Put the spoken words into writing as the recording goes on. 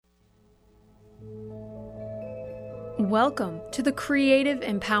Welcome to the Creative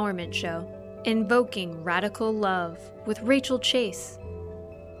Empowerment Show, Invoking Radical Love with Rachel Chase.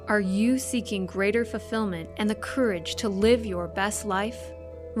 Are you seeking greater fulfillment and the courage to live your best life?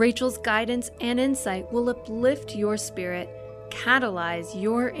 Rachel's guidance and insight will uplift your spirit, catalyze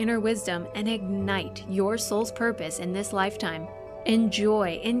your inner wisdom, and ignite your soul's purpose in this lifetime.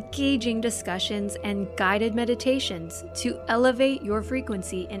 Enjoy engaging discussions and guided meditations to elevate your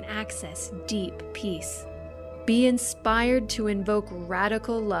frequency and access deep peace. Be inspired to invoke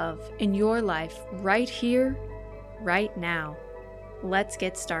radical love in your life right here, right now. Let's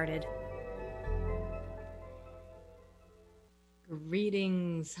get started.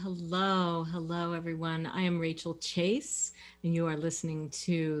 Greetings. Hello, everyone. I am Rachel Chase, and you are listening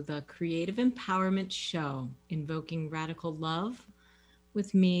to the Creative Empowerment Show, Invoking Radical Love,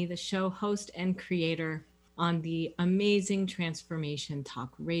 with me, the show host and creator on the amazing Transformation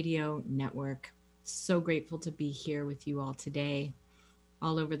Talk Radio Network. So grateful to be here with you all today,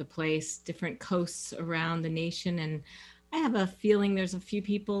 all over the place, different coasts around the nation. And I have a feeling there's a few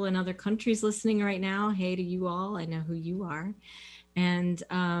people in other countries listening right now. Hey to you all. I know who you are. And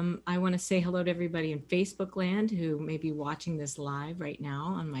I want to say hello to everybody in Facebook land who may be watching this live right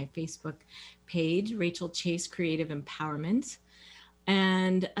now on my Facebook page, Rachel Chase Creative Empowerment.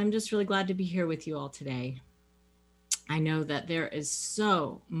 And I'm just really glad to be here with you all today. I know that there is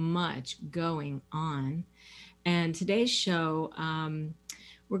so much going on. And today's show,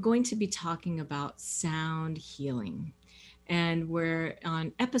 we're going to be talking about sound healing. And we're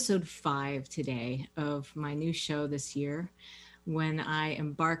on episode 5 today of my new show this year, when I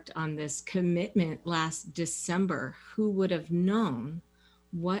embarked on this commitment last December. Who would have known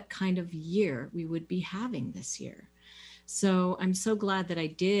what kind of year we would be having this year? So I'm so glad that I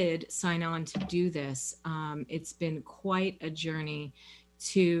did sign on to do this. It's been quite a journey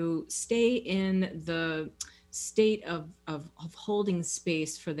to stay in the state of holding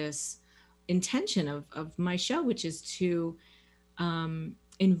space for this intention of my show, which is to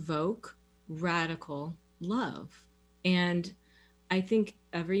invoke radical love. And I think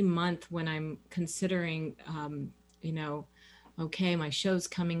every month when I'm considering, okay, my show's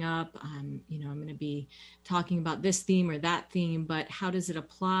coming up, I'm going to be talking about this theme or that theme, but how does it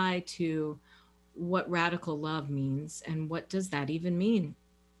apply to what radical love means, and what does that even mean?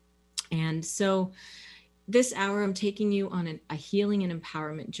 And so this hour, I'm taking you on a healing and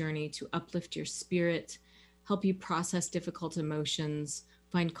empowerment journey to uplift your spirit, help you process difficult emotions,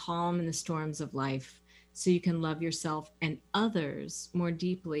 find calm in the storms of life, so you can love yourself and others more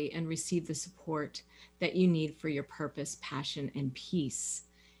deeply and receive the support that you need for your purpose, passion, and peace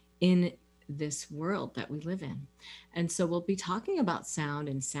in this world that we live in. And so we'll be talking about sound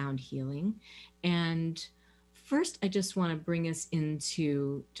and sound healing. And first, I just want to bring us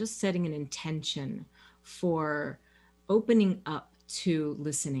into just setting an intention for opening up to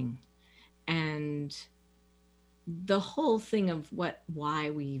listening, and the whole thing of why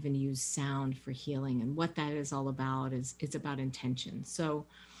we even use sound for healing and what that is all about is about intention. So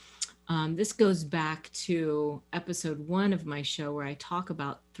this goes back to episode 1 of my show, where I talk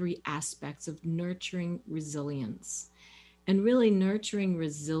about 3 aspects of nurturing resilience. And really, nurturing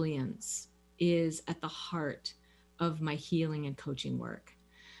resilience is at the heart of my healing and coaching work.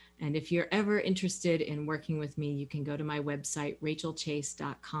 And if you're ever interested in working with me, you can go to my website,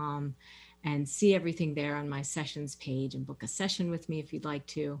 rachelchase.com, and see everything there on my sessions page, and book a session with me if you'd like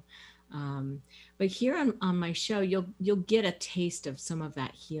to. But here on my show, you'll get a taste of some of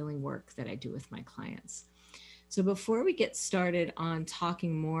that healing work that I do with my clients. So before we get started on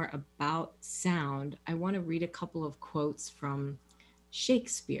talking more about sound, I want to read a couple of quotes from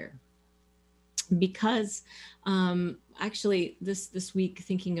Shakespeare. Because actually this week,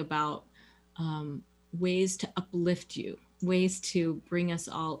 thinking about ways to uplift you, ways to bring us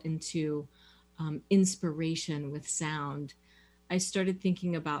all into inspiration with sound, I started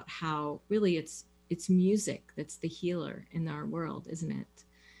thinking about how really it's music that's the healer in our world, isn't it?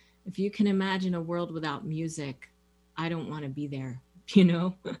 If you can imagine a world without music, I don't want to be there,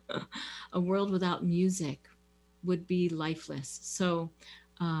 A world without music would be lifeless. So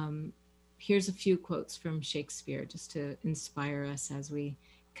here's a few quotes from Shakespeare just to inspire us as we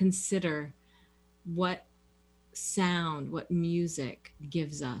consider what sound, what music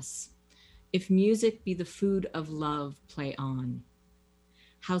gives us. If music be the food of love, play on.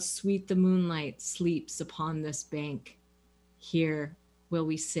 How sweet the moonlight sleeps upon this bank. Here will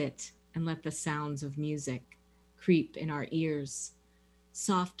we sit and let the sounds of music creep in our ears.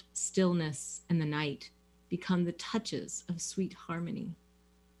 Soft stillness and the night become the touches of sweet harmony.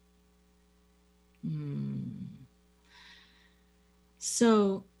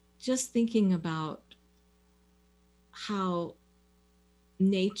 So just thinking about how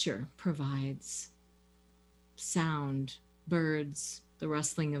nature provides sound, birds, the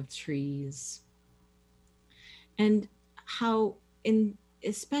rustling of trees, and how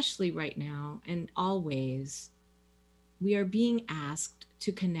especially right now and always, we are being asked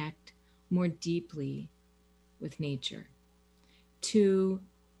to connect more deeply with nature, to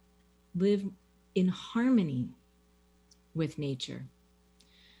live in harmony with nature,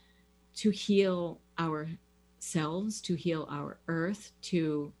 to heal ourselves, to heal our earth,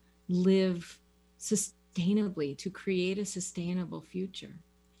 to live sustainably, to create a sustainable future.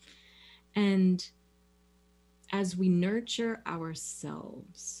 And as we nurture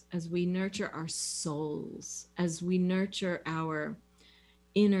ourselves, as we nurture our souls, as we nurture our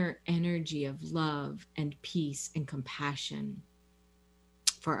inner energy of love and peace and compassion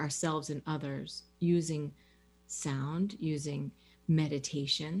for ourselves and others, using sound, using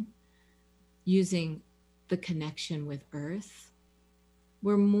meditation, using the connection with earth,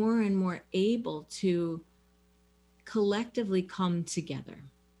 we're more and more able to collectively come together.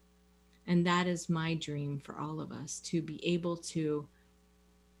 And that is my dream for all of us, to be able to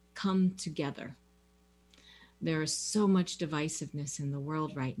come together. There is so much divisiveness in the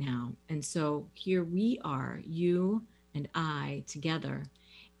world right now. And so here we are, you and I together,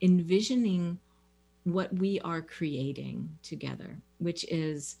 envisioning what we are creating together, which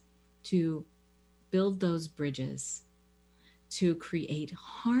is to build those bridges, to create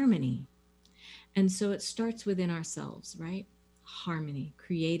harmony. And so it starts within ourselves, right? Harmony,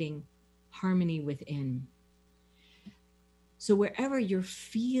 creating harmony within. So wherever you're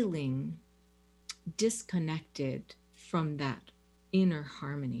feeling disconnected from that inner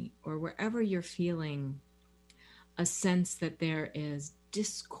harmony, or wherever you're feeling a sense that there is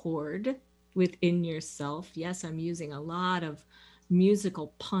discord within yourself, yes, I'm using a lot of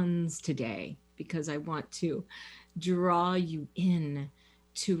musical puns today because I want to draw you in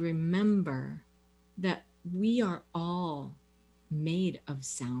to remember that we are all made of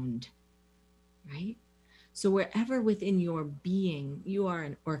sound, right? So wherever within your being, you are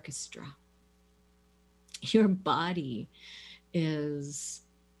an orchestra. Your body is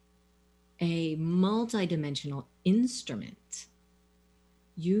a multidimensional instrument.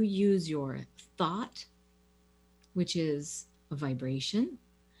 You use your thought, which is a vibration.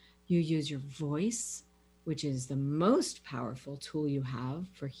 You use your voice, which is the most powerful tool you have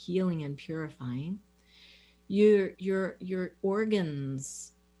for healing and purifying. Your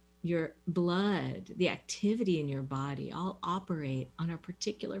organs, your blood, the activity in your body all operate on a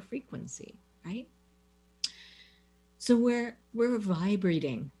particular frequency, right? So we're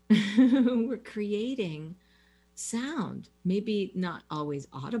vibrating, we're creating sound, maybe not always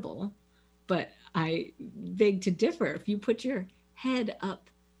audible, but I beg to differ. If you put your head up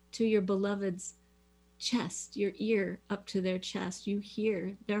to your beloved's chest, your ear up to their chest, you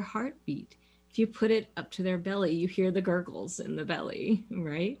hear their heartbeat. If you put it up to their belly, you hear the gurgles in the belly,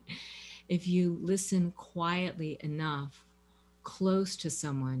 right? If you listen quietly enough, close to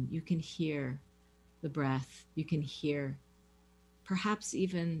someone, you can hear the breath, you can hear perhaps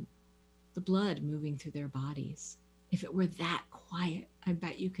even the blood moving through their bodies. If it were that quiet, I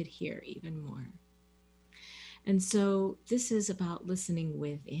bet you could hear even more. And so this is about listening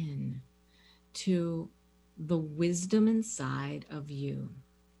within to the wisdom inside of you.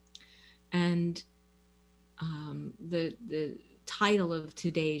 And the title of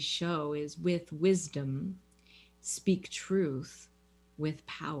today's show is With Wisdom, Speak Truth with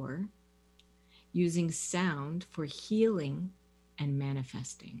Power, using sound for healing and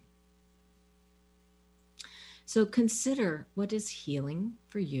manifesting. So consider, what is healing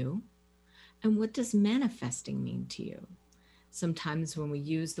for you, and what does manifesting mean to you? Sometimes when we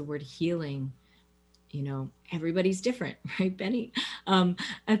use the word healing, you know, everybody's different, right, Benny?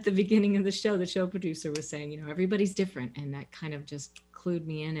 At the beginning of the show producer was saying, you know, everybody's different. And that kind of just clued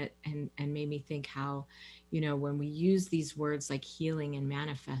me in it and made me think how, you know, when we use these words like healing and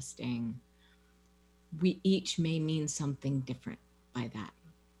manifesting, we each may mean something different by that.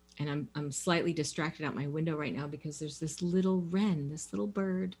 And I'm slightly distracted out my window right now because there's this little wren, this little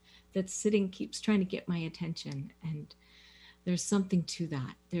bird that's sitting, keeps trying to get my attention. And there's something to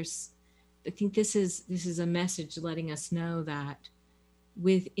that. I think this is a message letting us know that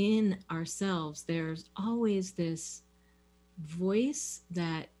within ourselves, there's always this voice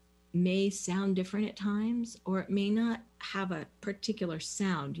that may sound different at times, or it may not have a particular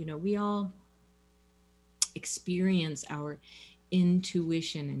sound. You know, we all experience our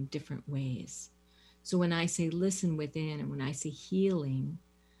intuition in different ways. So when I say listen within and when I say healing,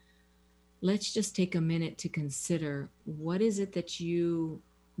 let's just take a minute to consider, what is it that you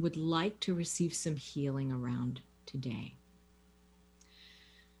would like to receive some healing around today.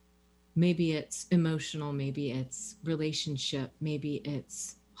 Maybe it's emotional, maybe it's relationship, maybe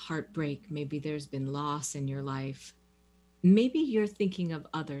it's heartbreak, maybe there's been loss in your life. Maybe you're thinking of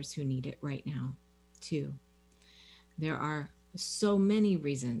others who need it right now, too. There are so many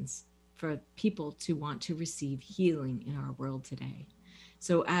reasons for people to want to receive healing in our world today.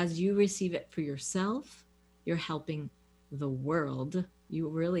 So as you receive it for yourself, you're helping the world. You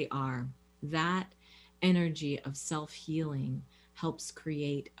really are. That energy of self-healing helps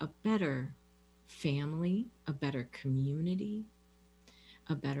create a better family, a better community,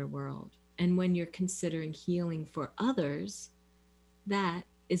 a better world. And when you're considering healing for others, that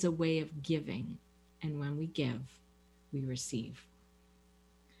is a way of giving. And when we give, we receive.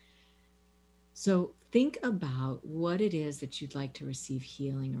 So think about what it is that you'd like to receive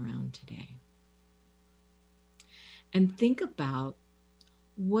healing around today. And think about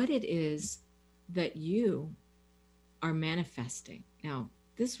what it is that you are manifesting. Now,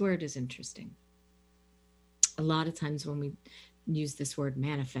 this word is interesting. A lot of times when we use this word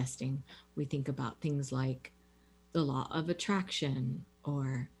manifesting, we think about things like the law of attraction,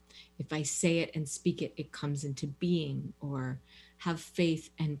 or if I say it and speak it, it comes into being, or have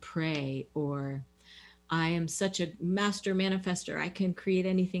faith and pray, or I am such a master manifester, I can create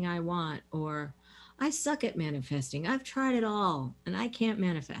anything I want, or I suck at manifesting. I've tried it all and I can't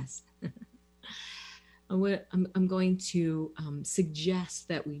manifest. I'm going to suggest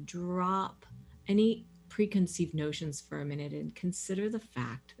that we drop any preconceived notions for a minute and consider the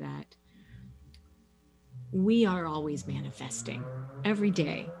fact that we are always manifesting. Every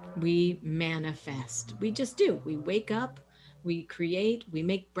day we manifest. We just do. We wake up, we create, we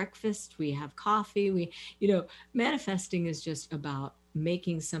make breakfast, we have coffee. Manifesting is just about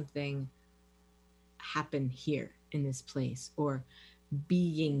making something happen here in this place, or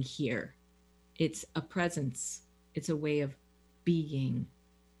being here. It's a presence. It's a way of being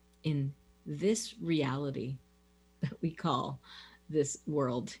in this reality that we call this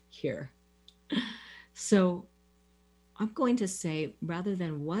world here. So I'm going to say, rather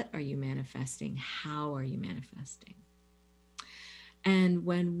than what are you manifesting, how are you manifesting? And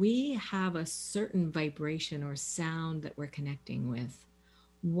when we have a certain vibration or sound that we're connecting with,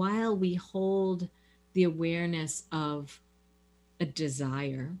 while we hold the awareness of a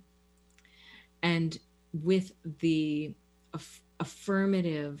desire, and with the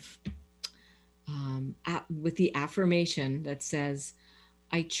affirmative, with the affirmation that says,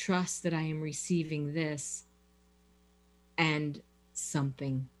 I trust that I am receiving this and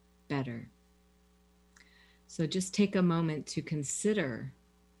something better. So just take a moment to consider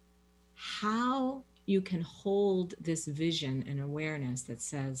how you can hold this vision and awareness that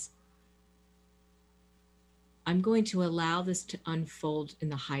says, I'm going to allow this to unfold in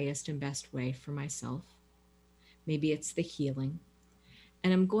the highest and best way for myself. Maybe it's the healing.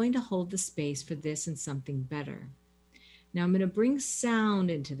 And I'm going to hold the space for this and something better. Now I'm going to bring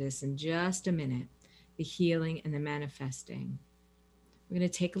sound into this in just a minute, the healing and the manifesting. We're going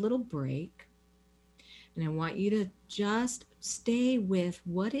to take a little break. And I want you to just stay with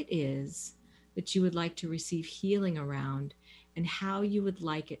what it is that you would like to receive healing around, and how you would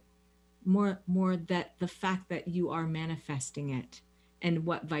like it more that the fact that you are manifesting it, and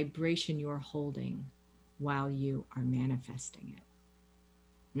what vibration you are holding while you are manifesting it.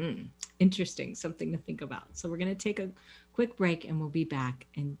 Interesting, something to think about. So we're going to take a quick break and we'll be back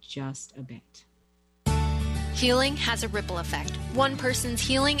in just a bit. Healing has a ripple effect. One person's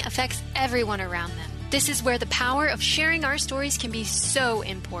healing affects everyone around them. This is where the power of sharing our stories can be so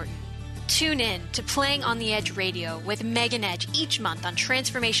important. Tune in to Playing on the Edge Radio with Megan Edge each month on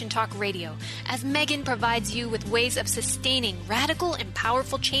Transformation Talk Radio, as Megan provides you with ways of sustaining radical and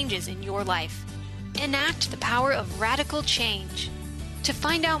powerful changes in your life. Enact the power of radical change. To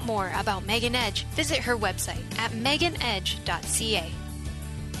find out more about Megan Edge, visit her website at meganedge.ca.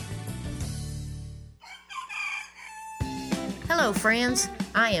 Hello, friends.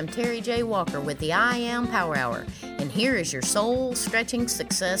 I am Terry J. Walker with the I Am Power Hour, and here is your soul-stretching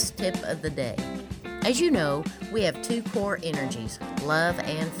success tip of the day. As you know, we have two core energies, love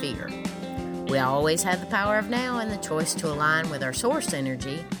and fear. We always have the power of now and the choice to align with our source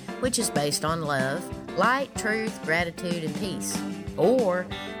energy, which is based on love, light, truth, gratitude, and peace. Or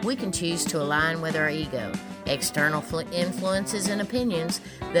we can choose to align with our ego, external influences and opinions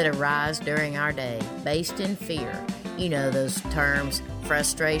that arise during our day, based in fear. You know those terms,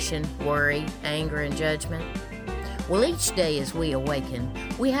 frustration, worry, anger, and judgment. Well, each day as we awaken,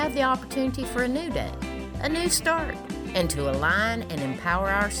 we have the opportunity for a new day, a new start, and to align and empower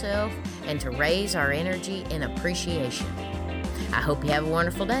ourselves and to raise our energy in appreciation. I hope you have a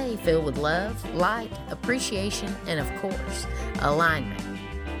wonderful day filled with love, light, appreciation, and of course, alignment.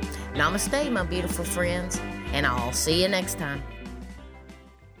 Namaste, my beautiful friends, and I'll see you next time.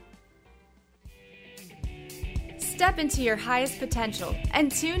 Step into your highest potential and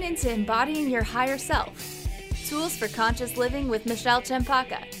tune into embodying your higher self. Tools for Conscious Living with Michelle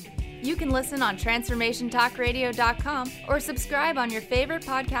Chempaka. You can listen on TransformationTalkRadio.com or subscribe on your favorite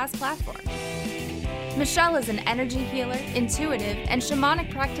podcast platform. Michelle is an energy healer, intuitive, and shamanic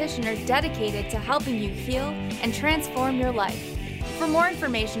practitioner dedicated to helping you heal and transform your life. For more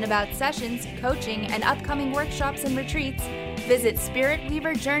information about sessions, coaching, and upcoming workshops and retreats, visit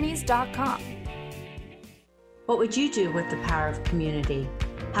spiritweaverjourneys.com. What would you do with the power of community?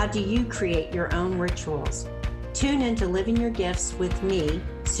 How do you create your own rituals? Tune in to Living Your Gifts with me,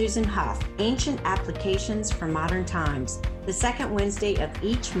 Susan Huff, Ancient Applications for Modern Times, the second Wednesday of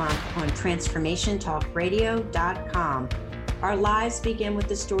each month on TransformationTalkRadio.com. Our lives begin with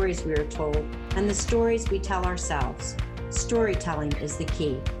the stories we are told and the stories we tell ourselves. Storytelling is the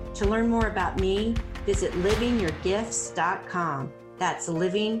key. To learn more about me, visit livingyourgifts.com. That's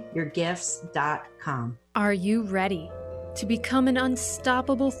livingyourgifts.com. Are you ready to become an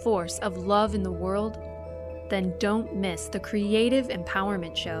unstoppable force of love in the world? Then don't miss the Creative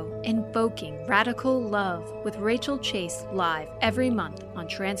Empowerment Show, Invoking Radical Love with Rachel Chase, live every month on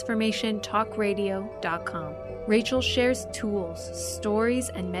TransformationTalkRadio.com. Rachel shares tools, stories,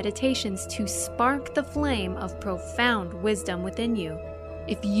 and meditations to spark the flame of profound wisdom within you.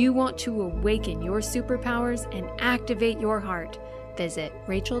 If you want to awaken your superpowers and activate your heart, visit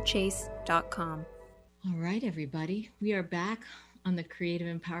rachelchase.com. All right, everybody. We are back on the Creative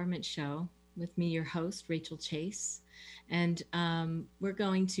Empowerment Show with me, your host, Rachel Chase. And we're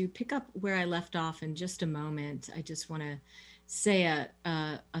going to pick up where I left off in just a moment. I just want to say a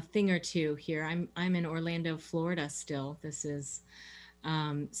thing or two here. I'm in Orlando, Florida still. This is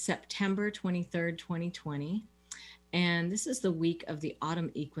September 23rd, 2020. And this is the week of the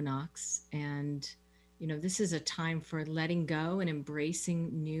autumn equinox. And, you know, this is a time for letting go and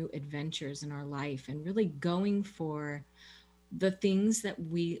embracing new adventures in our life and really going for the things that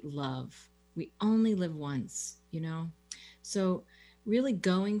we love. We only live once, you know? So really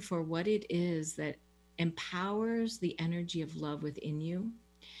going for what it is that empowers the energy of love within you.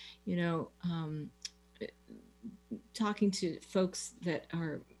 You know, talking to folks that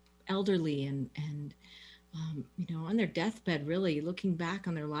are elderly and you know, on their deathbed, really looking back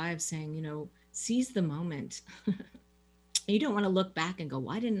on their lives saying, you know, seize the moment. You don't want to look back and go,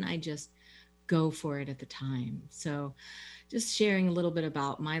 why didn't I just go for it at the time? So just sharing a little bit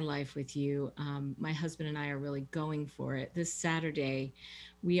about my life with you. My husband and I are really going for it. This Saturday,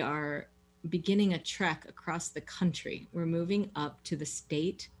 we are beginning a trek across the country. We're moving up to the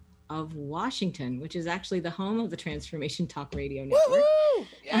state of Washington, which is actually the home of the Transformation Talk Radio Network. Woo-hoo!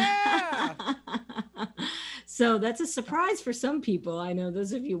 Yeah! So that's a surprise for some people. I know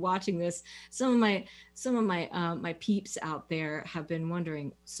those of you watching this, some of my peeps out there have been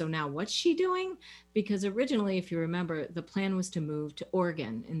wondering, so now what's she doing? Because originally, if you remember, the plan was to move to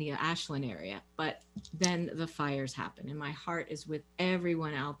Oregon in the Ashland area, but then the fires happened. And my heart is with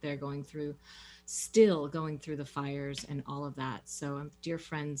everyone out there still going through the fires and all of that. So dear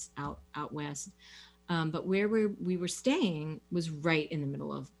friends out west. But where we were staying was right in the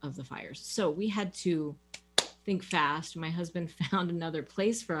middle of the fires. So we had to think fast. My husband found another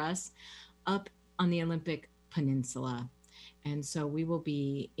place for us up on the Olympic Peninsula. And so we will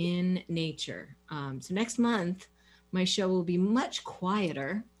be in nature. So next month, my show will be much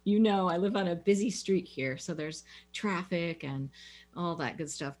quieter. You know, I live on a busy street here, so there's traffic and all that good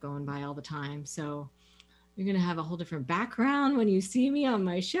stuff going by all the time. So you're going to have a whole different background when you see me on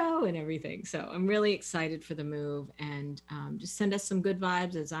my show and everything. So I'm really excited for the move, and just send us some good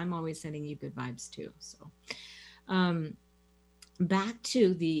vibes, as I'm always sending you good vibes too. So back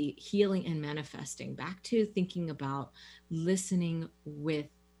to the healing and manifesting, back to thinking about listening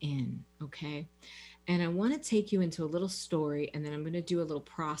within, okay? And I want to take you into a little story, and then I'm going to do a little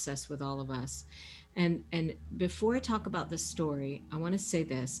process with all of us. And before I talk about the story, I want to say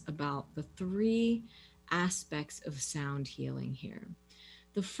this about the 3 aspects of sound healing here.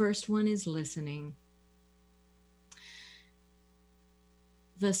 The first one is listening.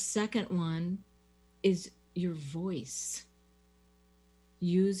 The second one is your voice,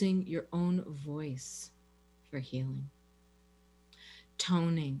 using your own voice for healing.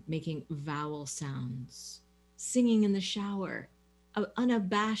 Toning, making vowel sounds, singing in the shower,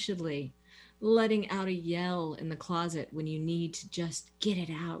 unabashedly, letting out a yell in the closet when you need to just get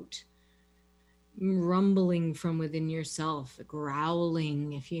it out. Rumbling from within yourself,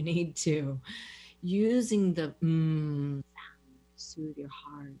 growling if you need to, using the sound soothe your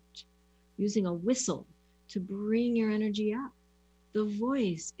heart, using a whistle to bring your energy up. The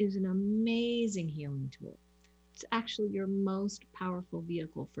voice is an amazing healing tool. It's actually your most powerful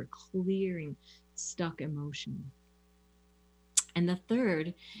vehicle for clearing stuck emotion. And the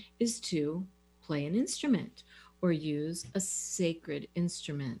third is to play an instrument or use a sacred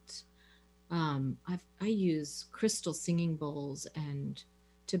instrument. I use crystal singing bowls and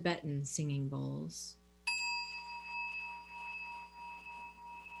Tibetan singing bowls.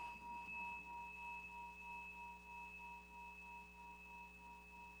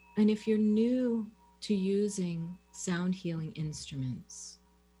 And if you're new to using sound healing instruments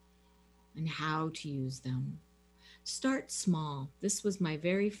and how to use them, start small. This was my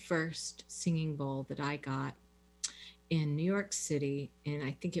very first singing bowl that I got in New York City, and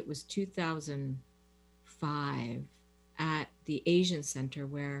I think it was 2005 at the Asian Center,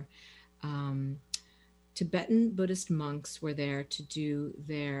 where Tibetan Buddhist monks were there to do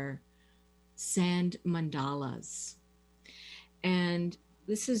their sand mandalas. And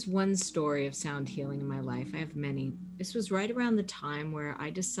this is one story of sound healing in my life. I have many. This was right around the time where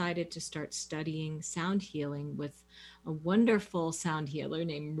I decided to start studying sound healing with a wonderful sound healer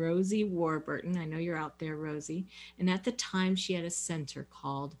named Rosie Warburton. I know you're out there, Rosie. And at the time, she had a center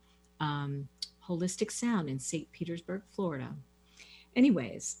called Holistic Sound in St. Petersburg, Florida.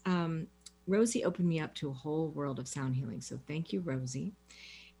 Anyways, Rosie opened me up to a whole world of sound healing. So thank you, Rosie.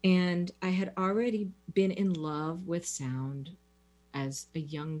 And I had already been in love with sound as a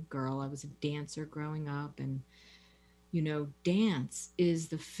young girl. I was a dancer growing up, and dance is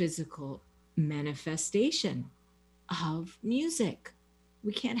the physical manifestation of music.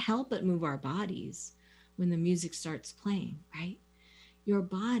 We can't help but move our bodies when the music starts playing, right? Your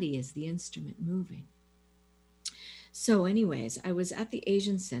body is the instrument moving. So anyways, I was at the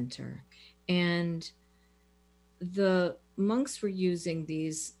Asian Center, and the monks were using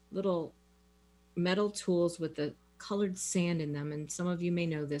these little metal tools with the colored sand in them, and some of you may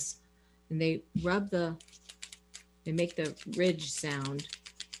know this, and they make the ridge sound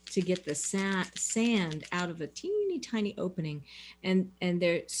to get the sand out of a teeny tiny opening, and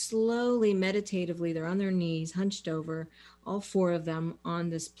they're slowly, meditatively, they're on their knees, hunched over, all four of them on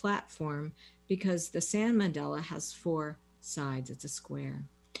this platform, because the sand mandala has four sides. It's a square.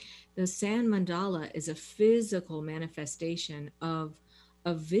 The sand mandala is a physical manifestation of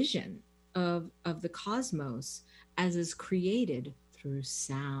a vision of the cosmos as is created through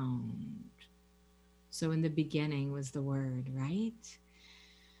sound. So in the beginning was the word, right?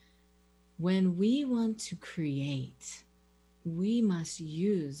 When we want to create, we must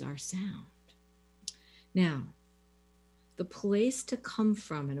use our sound. Now, the place to come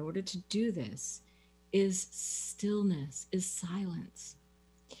from in order to do this is stillness, is silence.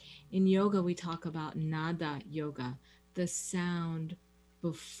 In yoga, we talk about nada yoga, the sound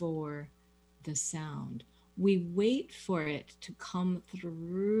before the sound. We wait for it to come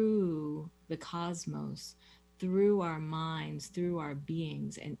through the cosmos, through our minds, through our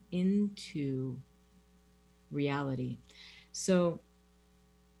beings, and into reality. So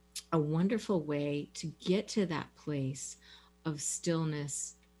a wonderful way to get to that place of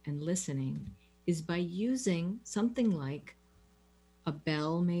stillness and listening is by using something like a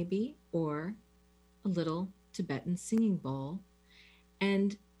bell, maybe, or a little Tibetan singing bowl,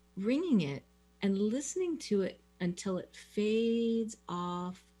 and ringing it and listening to it until it fades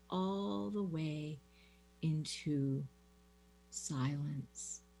off all the way into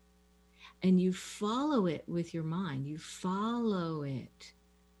silence. And you follow it with your mind. You follow it.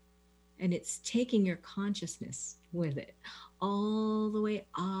 And it's taking your consciousness with it all the way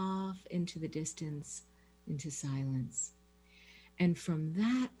off into the distance, into silence. And from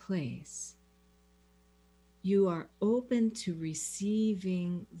that place, you are open to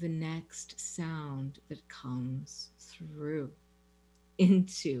receiving the next sound that comes through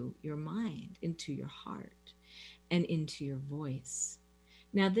into your mind, into your heart, and into your voice.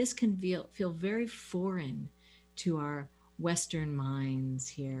 Now, this can feel very foreign to our Western minds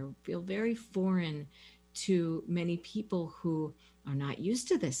here, feel very foreign to many people who are not used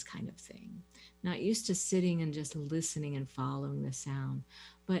to this kind of thing, not used to sitting and just listening and following the sound.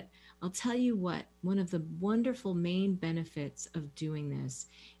 But I'll tell you what, one of the wonderful main benefits of doing this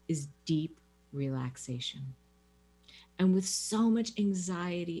is deep relaxation. And with so much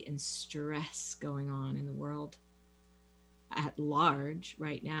anxiety and stress going on in the world at large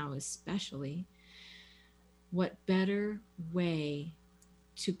right now, especially, what better way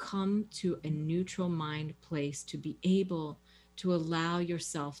to come to a neutral mind place to be able to allow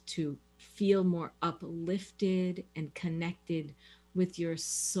yourself to feel more uplifted and connected with your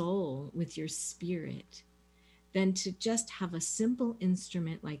soul, with your spirit, than to just have a simple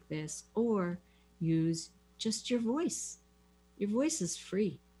instrument like this, or use just your voice. Your voice is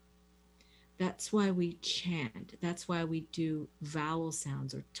free. That's why we chant. That's why we do vowel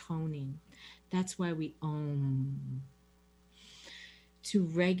sounds or toning. That's why we om. To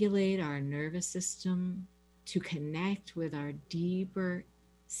regulate our nervous system, to connect with our deeper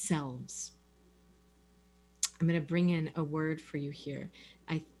selves. I'm going to bring in a word for you here.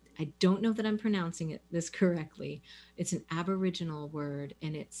 I don't know that I'm pronouncing this correctly. It's an Aboriginal word,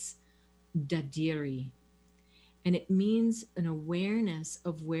 and it's dadiri. And it means an awareness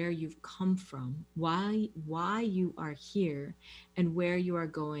of where you've come from, why you are here, and where you are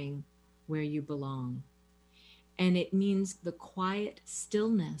going, where you belong. And it means the quiet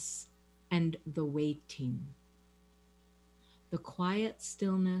stillness and the waiting. The quiet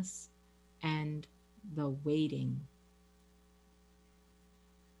stillness and the waiting.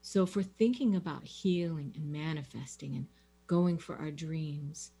 So if we're thinking about healing and manifesting and going for our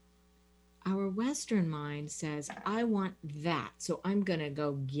dreams, our Western mind says, I want that, so I'm going to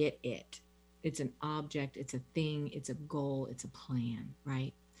go get it. It's an object, it's a thing, it's a goal, it's a plan,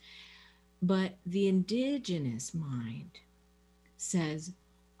 right? But the indigenous mind says,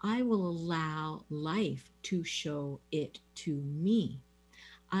 I will allow life to show it to me.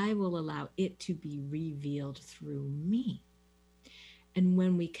 I will allow it to be revealed through me. And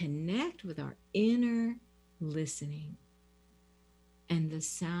when we connect with our inner listening and the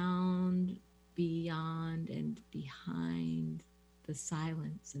sound beyond and behind the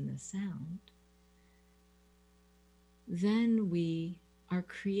silence and the sound, then we are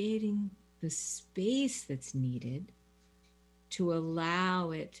creating the space that's needed to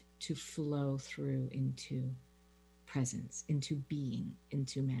allow it to flow through into presence, into being,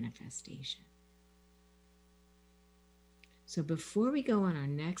 into manifestation. So before we go on our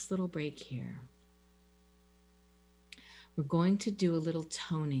next little break here, we're going to do a little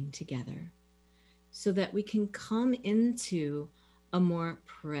toning together so that we can come into a more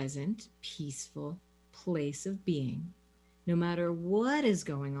present, peaceful place of being, no matter what is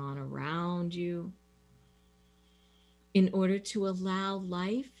going on around you, in order to allow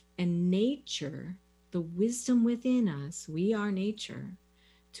life and nature, the wisdom within us, we are nature,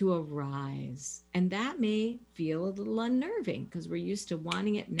 to arise. And that may feel a little unnerving because we're used to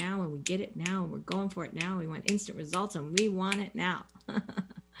wanting it now, and we get it now, and we're going for it now. We want instant results, and we want it now.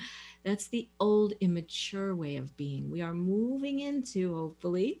 That's the old immature way of being. We are moving into,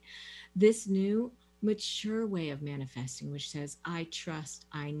 hopefully, this new mature way of manifesting, which says, I trust,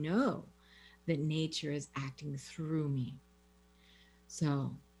 I know that nature is acting through me.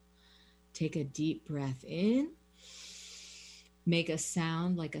 So take a deep breath in. Make a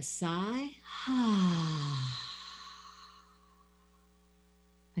sound like a sigh.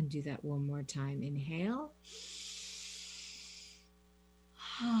 And do that one more time. Inhale.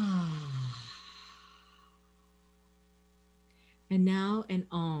 And now an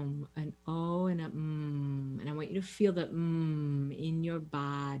om, an o, and a and I want you to feel that in your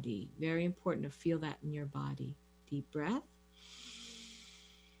body. Very important to feel that in your body. Deep breath.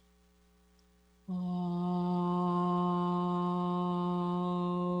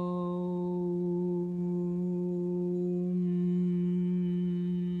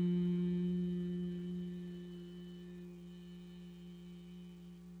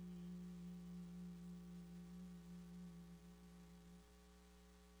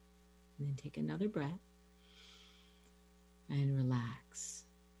 And then take another breath and relax.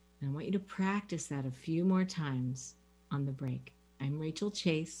 And I want you to practice that a few more times on the break. I'm Rachel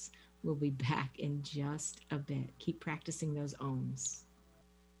Chase. We'll be back in just a bit. Keep practicing those ohms.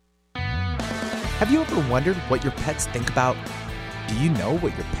 Have you ever wondered what your pets think about? Do you know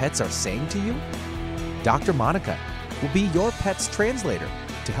what your pets are saying to you? Dr. Monica will be your pet's translator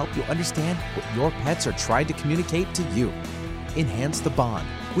to help you understand what your pets are trying to communicate to you. Enhance the bond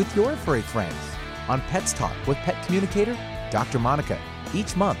with your furry friends on Pets Talk with Pet Communicator Dr. Monica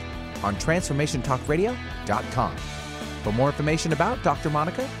each month on TransformationTalkRadio.com. For more information about Dr.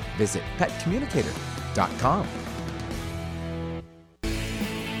 Monica, visit PetCommunicator.com.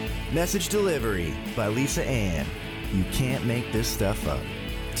 Message Delivery by Lisa Ann. You can't make this stuff up.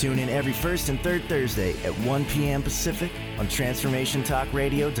 Tune in every first and third Thursday at 1 p.m. Pacific on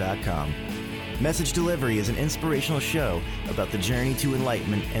TransformationTalkRadio.com. Message Delivery is an inspirational show about the journey to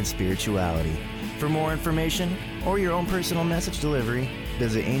enlightenment and spirituality. For more information or your own personal message delivery,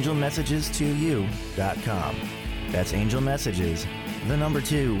 visit angelmessages2u.com. That's Angel Messages, the number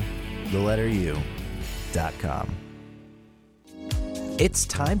 2, the letter U.com. It's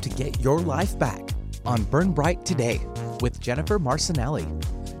time to get your life back on Burn Bright Today with Jennifer Marcinelli.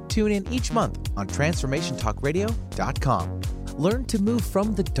 Tune in each month on TransformationTalkRadio.com. Learn to move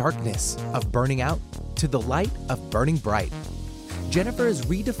from the darkness of burning out to the light of burning bright. Jennifer is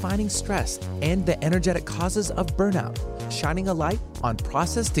redefining stress and the energetic causes of burnout, shining a light on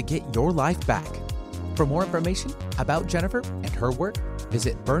process to get your life back. For more information about Jennifer and her work,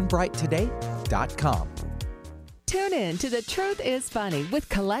 visit burnbrighttoday.com. Tune in to The Truth is Funny with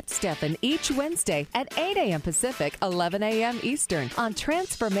Colette Steffen each Wednesday at 8 a.m. Pacific, 11 a.m. Eastern on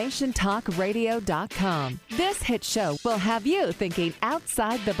TransformationTalkRadio.com. This hit show will have you thinking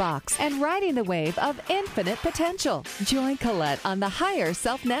outside the box and riding the wave of infinite potential. Join Colette on the Higher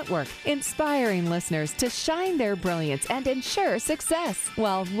Self Network, inspiring listeners to shine their brilliance and ensure success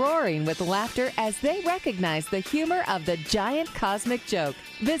while roaring with laughter as they recognize the humor of the giant cosmic joke.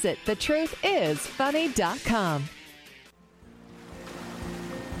 Visit thetruthisfunny.com.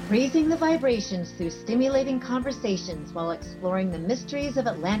 Raising the vibrations through stimulating conversations while exploring the mysteries of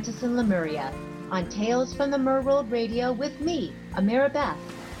Atlantis and Lemuria on Tales from the Merworld Radio with me, Amira Beth.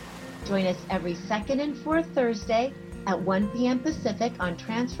 Join us every second and fourth Thursday at 1 p.m. Pacific on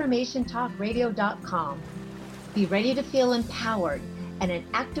TransformationTalkRadio.com. Be ready to feel empowered and an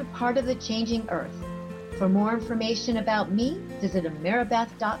active part of the changing earth. For more information about me, visit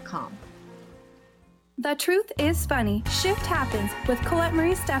amirabeth.com. The Truth is Funny. Shift Happens with Colette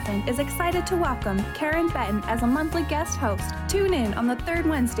Marie Steffen is excited to welcome Karen Benton as a monthly guest host. Tune in on the third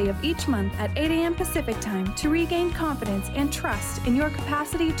Wednesday of each month at 8 a.m. Pacific time to regain confidence and trust in your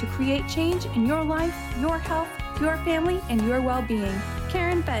capacity to create change in your life, your health, your family, and your well-being.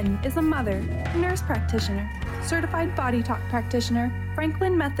 Karen Benton is a mother, nurse practitioner, certified body talk practitioner,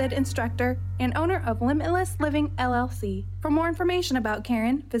 Franklin Method instructor, and owner of Limitless Living LLC. For more information about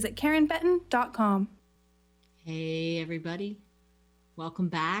Karen, visit KarenBenton.com. Hey, everybody. Welcome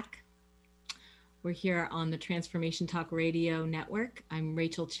back. We're here on the Transformation Talk Radio Network. I'm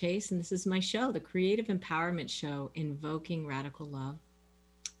Rachel Chase, and this is my show, the Creative Empowerment Show, Invoking Radical Love.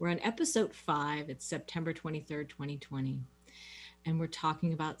 We're on episode 5. It's September 23rd, 2020, and we're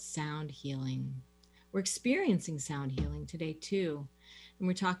talking about sound healing. We're experiencing sound healing today, too, and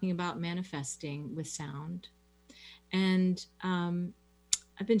we're talking about manifesting with sound. And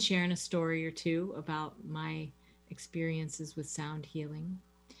I've been sharing a story or two about my experiences with sound healing.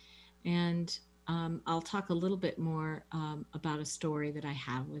 And I'll talk a little bit more about a story that I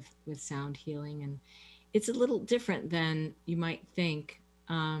have with sound healing. And it's a little different than you might think.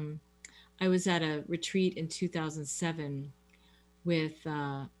 I was at a retreat in 2007 with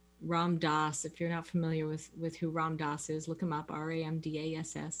Ram Dass. If you're not familiar with who Ram Dass is, look him up,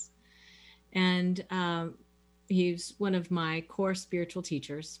 Ramdass. And he's one of my core spiritual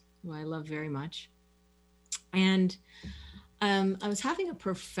teachers, who I love very much. And I was having a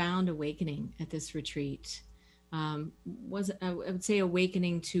profound awakening at this retreat. I would say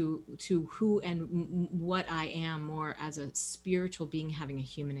awakening to who and what I am more as a spiritual being having a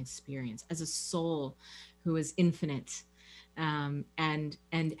human experience, as a soul who is infinite, and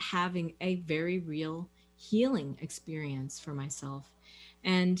having a very real healing experience for myself.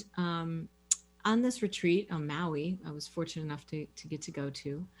 And on this retreat on Maui, I was fortunate enough to get to go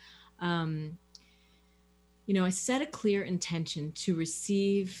to, I set a clear intention to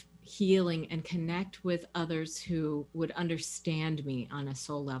receive healing and connect with others who would understand me on a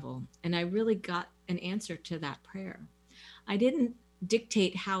soul level. And I really got an answer to that prayer. I didn't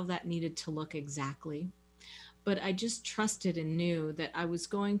dictate how that needed to look exactly, but I just trusted and knew that I was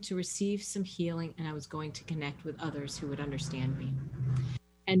going to receive some healing and I was going to connect with others who would understand me.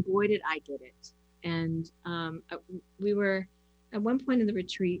 And boy, did I get it. And we were, at one point in the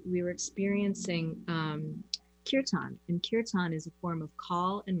retreat, we were experiencing kirtan. And kirtan is a form of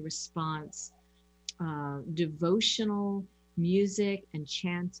call and response, devotional music and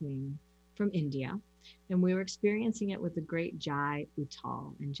chanting from India. And we were experiencing it with the great Jai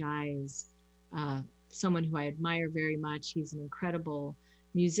Uttal. And Jai is someone who I admire very much. He's an incredible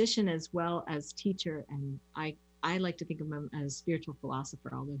musician as well as teacher. And I like to think of him as a spiritual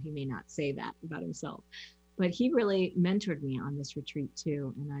philosopher, although he may not say that about himself. But he really mentored me on this retreat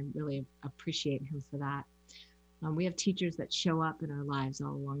too, and I really appreciate him for that. We have teachers that show up in our lives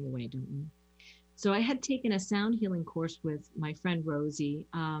all along the way, don't we? So I had taken a sound healing course with my friend Rosie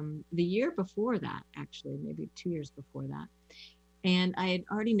the year before that, actually, maybe 2 years before that. And I had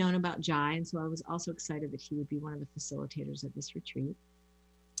already known about Jai, and so I was also excited that he would be one of the facilitators of this retreat.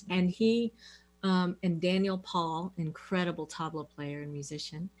 And he and Daniel Paul, incredible tabla player and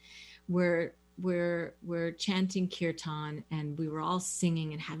musician, were chanting kirtan, and we were all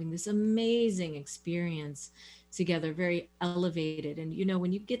singing and having this amazing experience together, very elevated. And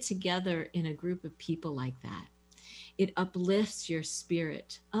when you get together in a group of people like that, it uplifts your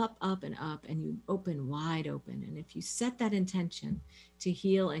spirit up, up, and up, and you open wide open. And if you set that intention to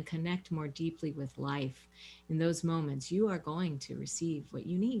heal and connect more deeply with life in those moments, you are going to receive what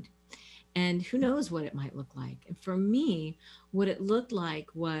you need. And who knows what it might look like. And for me, what it looked like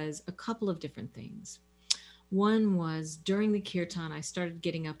was a couple of different things. One was during the kirtan, I started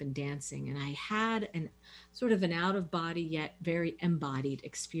getting up and dancing, and I had an sort of an out of body yet very embodied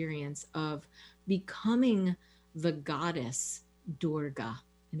experience of becoming the goddess Durga.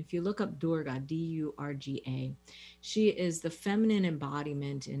 And if you look up Durga, D-U-R-G-A, she is the feminine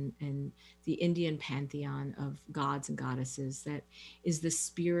embodiment in the Indian pantheon of gods and goddesses that is the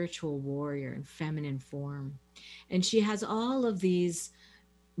spiritual warrior in feminine form. And she has all of these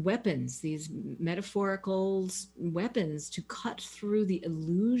weapons, these metaphorical weapons to cut through the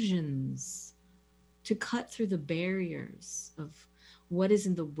illusions, to cut through the barriers of what is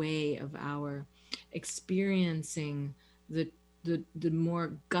in the way of our experiencing the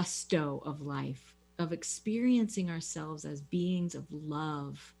more gusto of life, of experiencing ourselves as beings of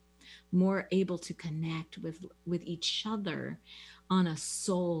love, more able to connect with each other on a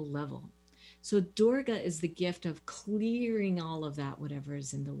soul level. So Durga is the gift of clearing all of that, whatever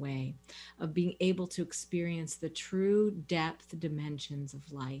is in the way, of being able to experience the true depth dimensions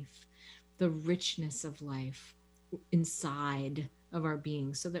of life, the richness of life inside of our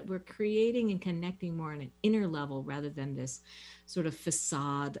being, so that we're creating and connecting more on an inner level rather than this sort of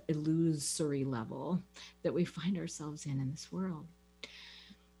facade, illusory level that we find ourselves in this world.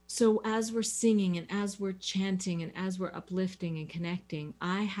 So as we're singing and as we're chanting and as we're uplifting and connecting,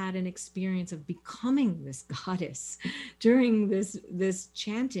 I had an experience of becoming this goddess during this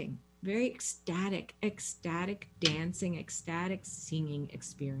chanting, very ecstatic dancing, ecstatic singing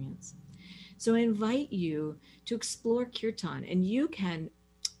experience. So I invite you to explore kirtan, and you can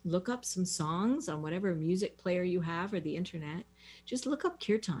look up some songs on whatever music player you have or the internet. Just look up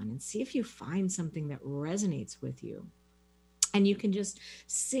kirtan and see if you find something that resonates with you. And you can just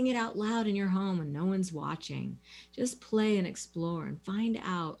sing it out loud in your home when no one's watching. Just play and explore and find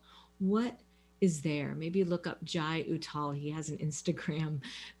out what is there. Maybe look up Jai Uttal. He has an Instagram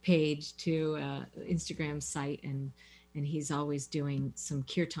page too, Instagram site, and he's always doing some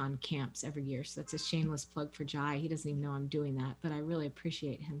kirtan camps every year. So that's a shameless plug for Jai. He doesn't even know I'm doing that, but I really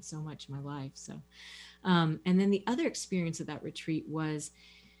appreciate him so much in my life. So, and then the other experience of that retreat was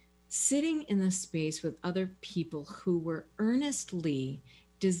sitting in the space with other people who were earnestly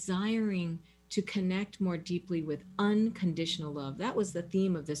desiring to connect more deeply with unconditional love. That was the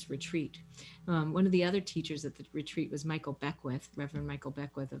theme of this retreat. One of the other teachers at the retreat was Michael Beckwith, Reverend Michael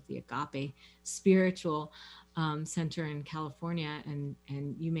Beckwith of the Agape Spiritual Center in California. And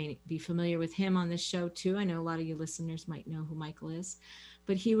you may be familiar with him on this show too. I know a lot of you listeners might know who Michael is,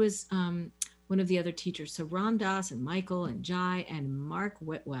 but he was one of the other teachers. So Ram Dass and Michael and Jai and Mark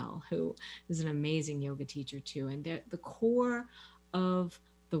Whitwell, who is an amazing yoga teacher too. And the core of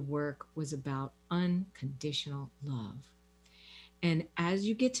the work was about unconditional love. And as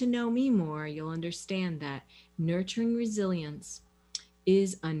you get to know me more, you'll understand that nurturing resilience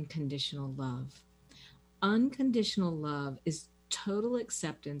is unconditional love. Unconditional love is total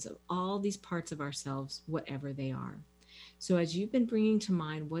acceptance of all these parts of ourselves, whatever they are. So as you've been bringing to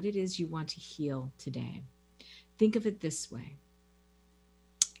mind what it is you want to heal today, think of it this way.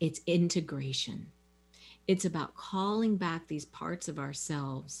 It's integration. It's about calling back these parts of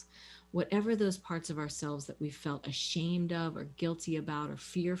ourselves, whatever those parts of ourselves that we felt ashamed of or guilty about or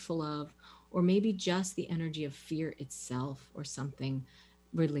fearful of, or maybe just the energy of fear itself or something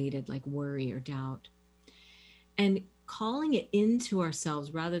related like worry or doubt. And calling it into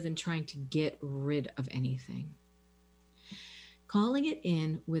ourselves rather than trying to get rid of anything. Calling it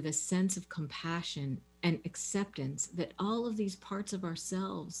in with a sense of compassion and acceptance that all of these parts of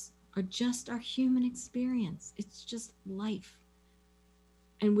ourselves are just our human experience. It's just life.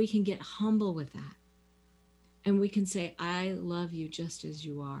 And we can get humble with that. And we can say, I love you just as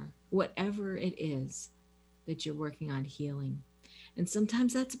you are, whatever it is that you're working on healing. And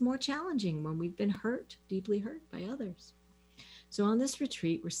sometimes that's more challenging when we've been hurt, deeply hurt by others. So on this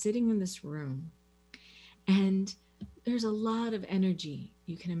retreat, we're sitting in this room and there's a lot of energy.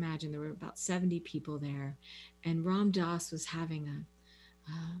 You can imagine there were about 70 people there. And Ram Dass was having a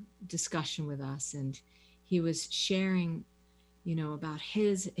discussion with us, and he was sharing, about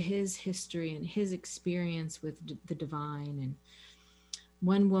his history and his experience with the divine. And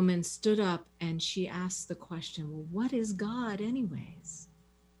one woman stood up and she asked the question, well, what is God anyways?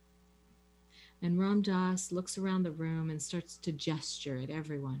 And Ram Dass looks around the room and starts to gesture at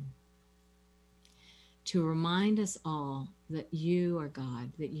everyone. to remind us all that you are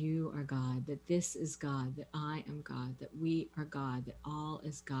God, that you are God, that this is God, that I am God, that we are God, that all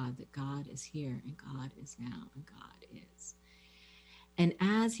is God, that God is here and God is now and God is. And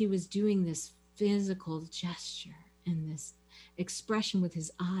as he was doing this physical gesture and this expression with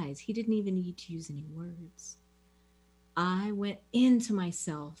his eyes, he didn't even need to use any words. I went into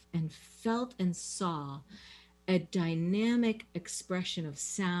myself and felt and saw a dynamic expression of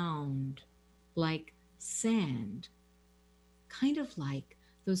sound, like sand, kind of like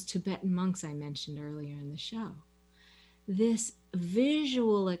those Tibetan monks I mentioned earlier in the show. This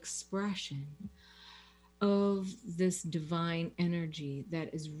visual expression of this divine energy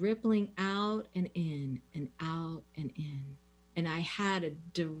that is rippling out and in and out and in. And I had a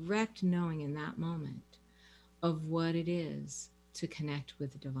direct knowing in that moment of what it is to connect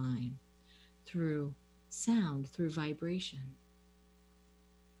with the divine through sound, through vibration.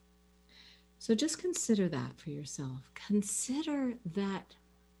 So just consider that for yourself. Consider that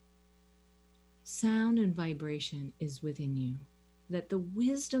sound and vibration is within you, that the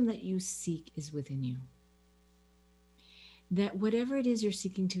wisdom that you seek is within you, that whatever it is you're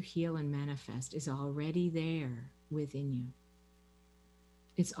seeking to heal and manifest is already there within you.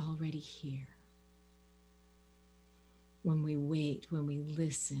 It's already here. When we wait, when we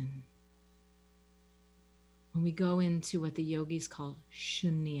listen, when we go into what the yogis call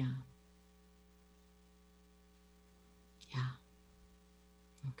shunya. Yeah.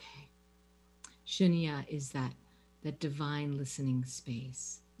 Okay. Shunya is that divine listening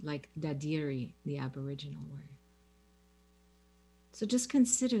space, like Dadiri, the Aboriginal word. So just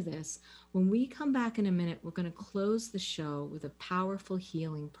consider this. When we come back in a minute, we're going to close the show with a powerful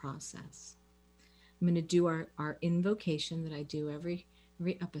healing process. I'm going to do our invocation that I do every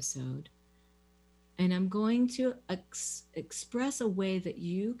episode. And I'm going to express a way that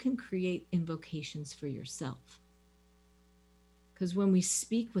you can create invocations for yourself. Because when we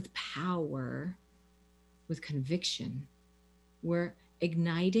speak with power, with conviction, we're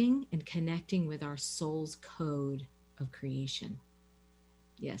igniting and connecting with our soul's code of creation.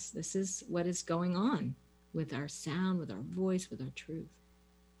 Yes, this is what is going on with our sound, with our voice, with our truth.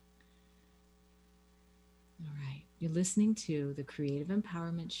 All right, you're listening to the Creative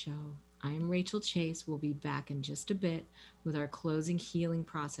Empowerment Show. I am Rachel Chase. We'll be back in just a bit with our closing healing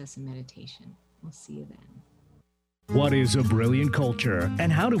process and meditation. We'll see you then. What is a brilliant culture,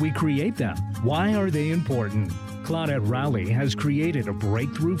 and how do we create them? Why are they important? Claudette Rowley has created a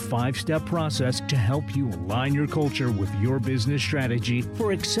breakthrough 5-step process to help you align your culture with your business strategy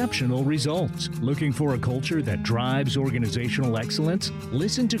for exceptional results. Looking for a culture that drives organizational excellence?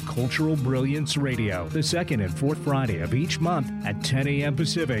 Listen to Cultural Brilliance Radio, the second and fourth Friday of each month at 10 a.m.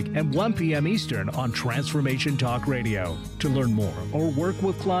 Pacific and 1 p.m. Eastern on Transformation Talk Radio. To learn more or work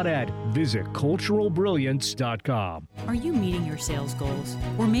with Claudette, visit culturalbrilliance.com. Are you meeting your sales goals?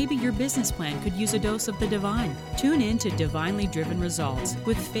 Or maybe your business plan could use a dose of the divine. Tune in to Divinely Driven Results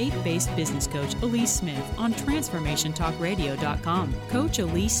with faith-based business coach Elise Smith on TransformationTalkRadio.com. Coach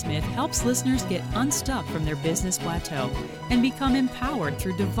Elise Smith helps listeners get unstuck from their business plateau and become empowered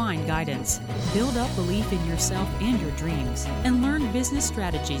through divine guidance. Build up belief in yourself and your dreams, and learn business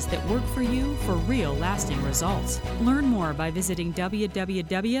strategies that work for you for real lasting results. Learn more by visiting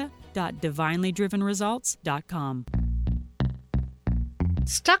www.divinelydrivenresults.com.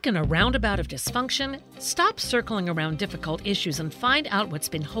 Stuck in a roundabout of dysfunction? Stop circling around difficult issues and find out what's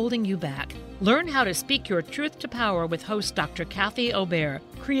been holding you back. Learn how to speak your truth to power with host Dr. Kathy Obear.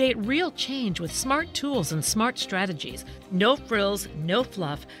 Create real change with smart tools and smart strategies. No frills, no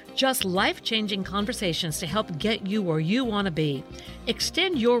fluff, just life-changing conversations to help get you where you want to be.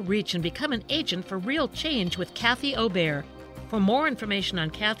 Extend your reach and become an agent for real change with Kathy Obear. For more information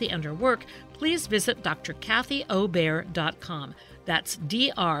on Kathy and her work, please visit drkathyobear.com. That's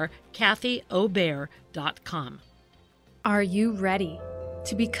drkathyobear.com. Are you ready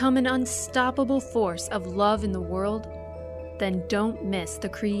to become an unstoppable force of love in the world? Then don't miss the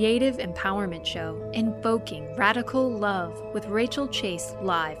Creative Empowerment Show, Invoking Radical Love with Rachel Chase,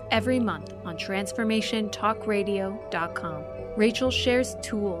 live every month on TransformationTalkRadio.com. Rachel shares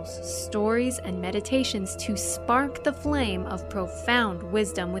tools, stories, and meditations to spark the flame of profound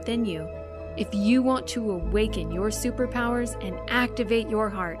wisdom within you. If you want to awaken your superpowers and activate your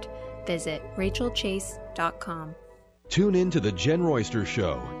heart, visit RachelChase.com. Tune in to The Jen Royster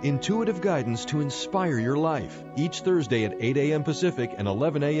Show, intuitive guidance to inspire your life, each Thursday at 8 a.m. Pacific and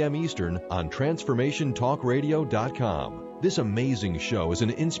 11 a.m. Eastern on TransformationTalkRadio.com. This amazing show is an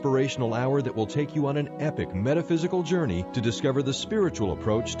inspirational hour that will take you on an epic metaphysical journey to discover the spiritual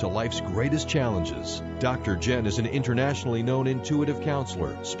approach to life's greatest challenges. Dr. Jen is an internationally known intuitive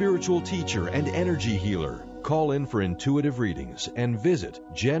counselor, spiritual teacher, and energy healer. Call in for intuitive readings and visit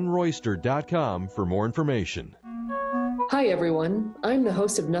jenroyster.com for more information. Hi, everyone. I'm the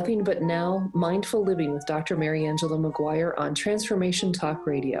host of Nothing But Now, Mindful Living with Dr. Mary Angela McGuire on Transformation Talk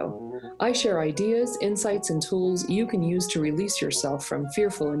Radio. I share ideas, insights, and tools you can use to release yourself from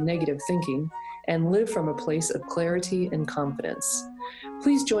fearful and negative thinking and live from a place of clarity and confidence.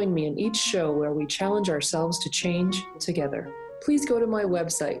 Please join me in each show where we challenge ourselves to change together. Please go to my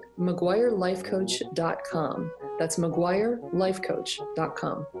website, McGuireLifeCoach.com. That's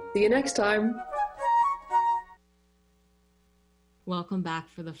McGuireLifeCoach.com. See you next time. Welcome back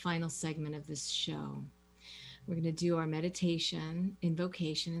for the final segment of this show. We're going to do our meditation,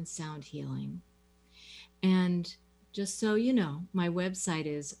 invocation, and sound healing. And just so you know, my website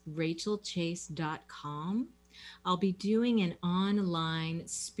is rachelchase.com. I'll be doing an online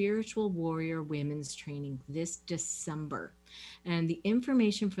spiritual warrior women's training this December. And the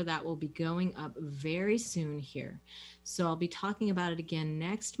information for that will be going up very soon here. So I'll be talking about it again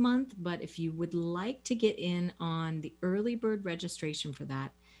next month. But if you would like to get in on the early bird registration for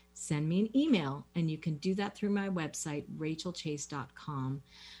that, send me an email, and you can do that through my website, rachelchase.com.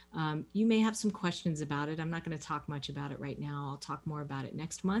 You may have some questions about it. I'm not going to talk much about it right now. I'll talk more about it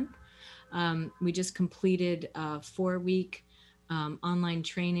next month. We just completed a 4-week online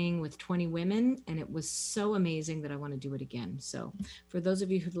training with 20 women, and it was so amazing that I want to do it again. So for those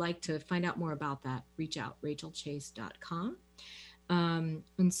of you who'd like to find out more about that, reach out, rachelchase.com.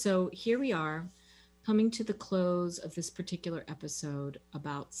 And so here we are, coming to the close of this particular episode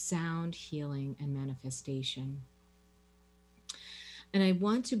about sound healing and manifestation. And I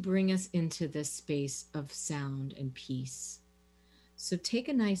want to bring us into this space of sound and peace. So take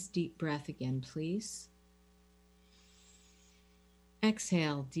a nice deep breath again, please.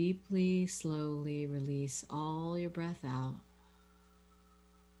 Exhale deeply, slowly release all your breath out.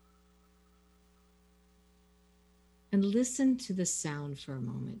 And listen to the sound for a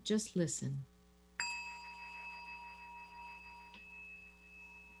moment. Just listen.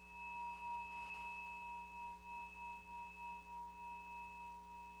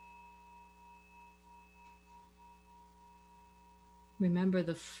 Remember,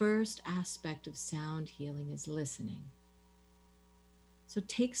 the first aspect of sound healing is listening. So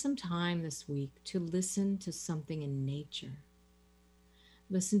take some time this week to listen to something in nature.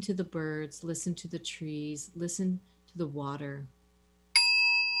 Listen to the birds, listen to the trees, listen to the water.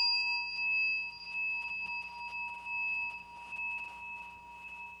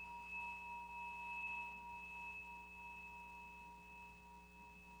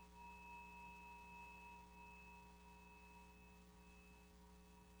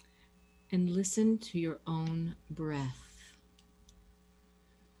 And listen to your own breath.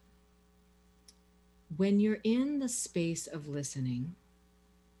 When you're in the space of listening,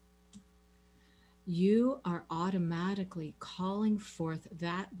 you are automatically calling forth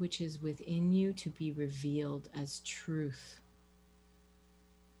that which is within you to be revealed as truth.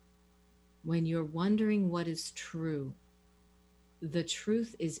 When you're wondering what is true, the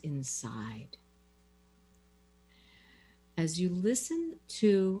truth is inside. As you listen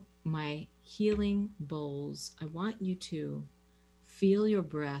to my healing bowls, I want you to feel your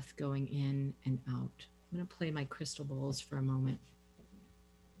breath going in and out. I'm going to play my crystal bowls for a moment,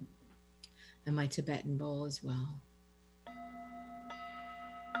 and my Tibetan bowl as well.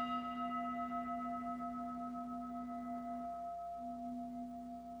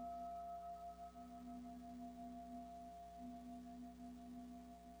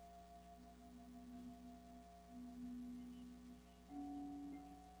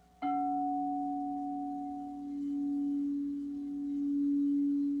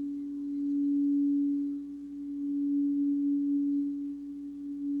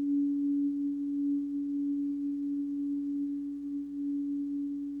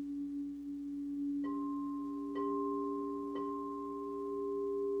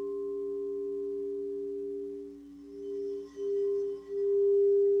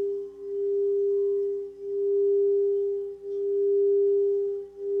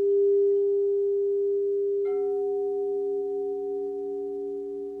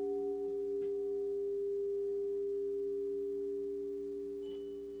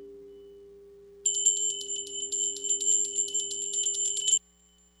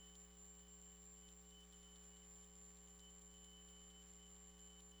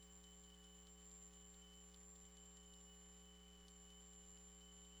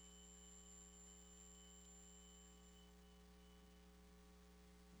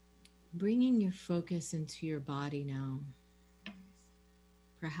 bringing your focus into your body now,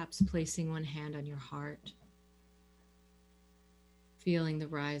 perhaps placing one hand on your heart, feeling the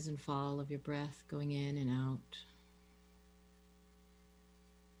rise and fall of your breath going in and out.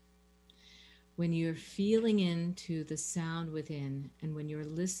 When you're feeling into the sound within, and when you're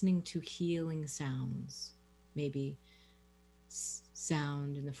listening to healing sounds, maybe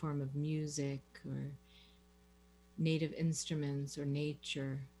sound in the form of music or native instruments or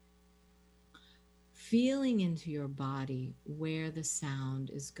nature, feeling into your body where the sound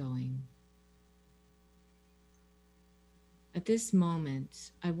is going. At this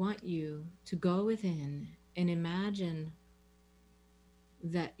moment, I want you to go within and imagine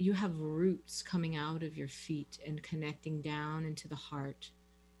that you have roots coming out of your feet and connecting down into the heart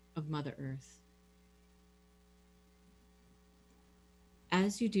of Mother Earth.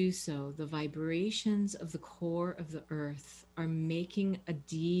 As you do so, the vibrations of the core of the earth are making a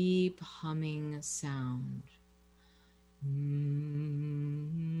deep humming sound.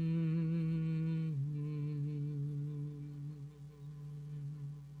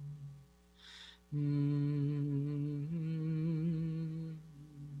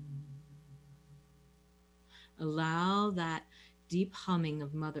 Allow that deep humming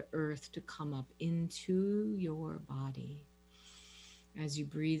of Mother Earth to come up into your body as you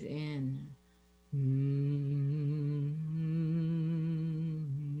breathe in.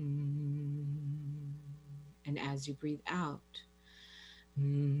 And as you breathe out.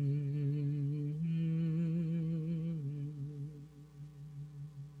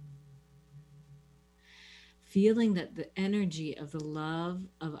 Feeling that the energy of the love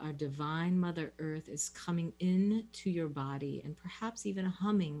of our divine Mother Earth is coming into your body and perhaps even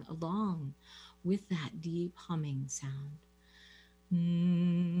humming along with that deep humming sound.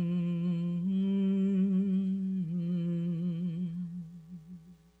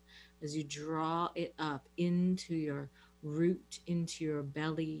 As you draw it up into your root, into your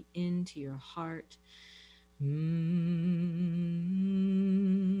belly, into your heart.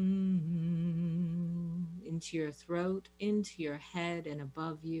 Into your throat, into your head and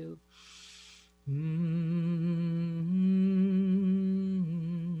above you. And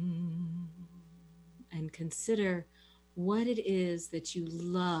consider what it is that you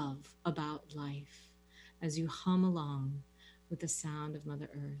love about life as you hum along with the sound of Mother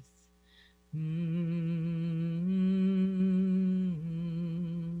Earth.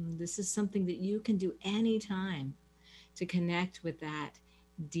 This is something that you can do anytime to connect with that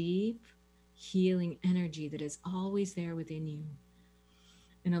deep healing energy that is always there within you,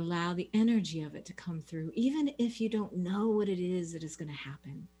 and allow the energy of it to come through, even if you don't know what it is that is going to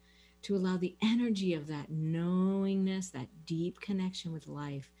happen, to allow the energy of that knowingness, that deep connection with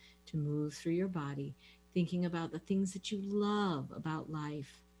life to move through your body, thinking about the things that you love about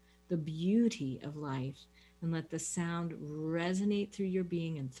life, the beauty of life, and let the sound resonate through your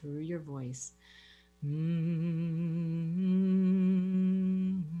being and through your voice.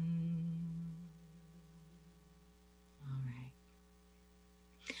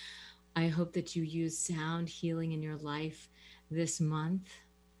 I hope that you use sound healing in your life this month.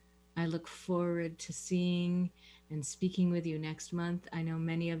 I look forward to seeing and speaking with you next month. I know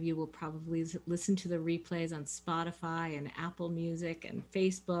many of you will probably listen to the replays on Spotify and Apple Music and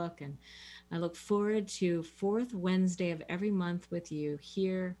Facebook. And I look forward to fourth Wednesday of every month with you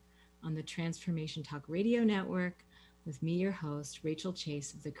here on the Transformation Talk Radio Network with me, your host, Rachel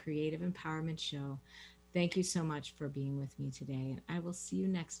Chase of the Creative Empowerment Show. Thank you so much for being with me today, and I will see you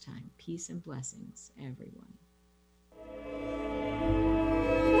next time. Peace and blessings, everyone.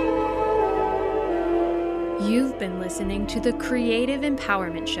 You've been listening to the Creative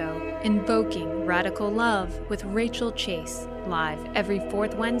Empowerment Show, Invoking Radical Love with Rachel Chase, live every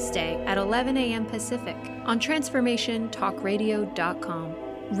fourth Wednesday at 11 a.m. Pacific on TransformationTalkRadio.com.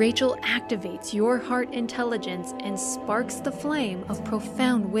 Rachel activates your heart intelligence and sparks the flame of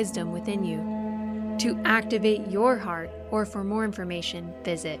profound wisdom within you. To activate your heart, or for more information,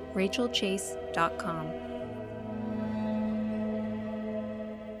 visit rachelchase.com.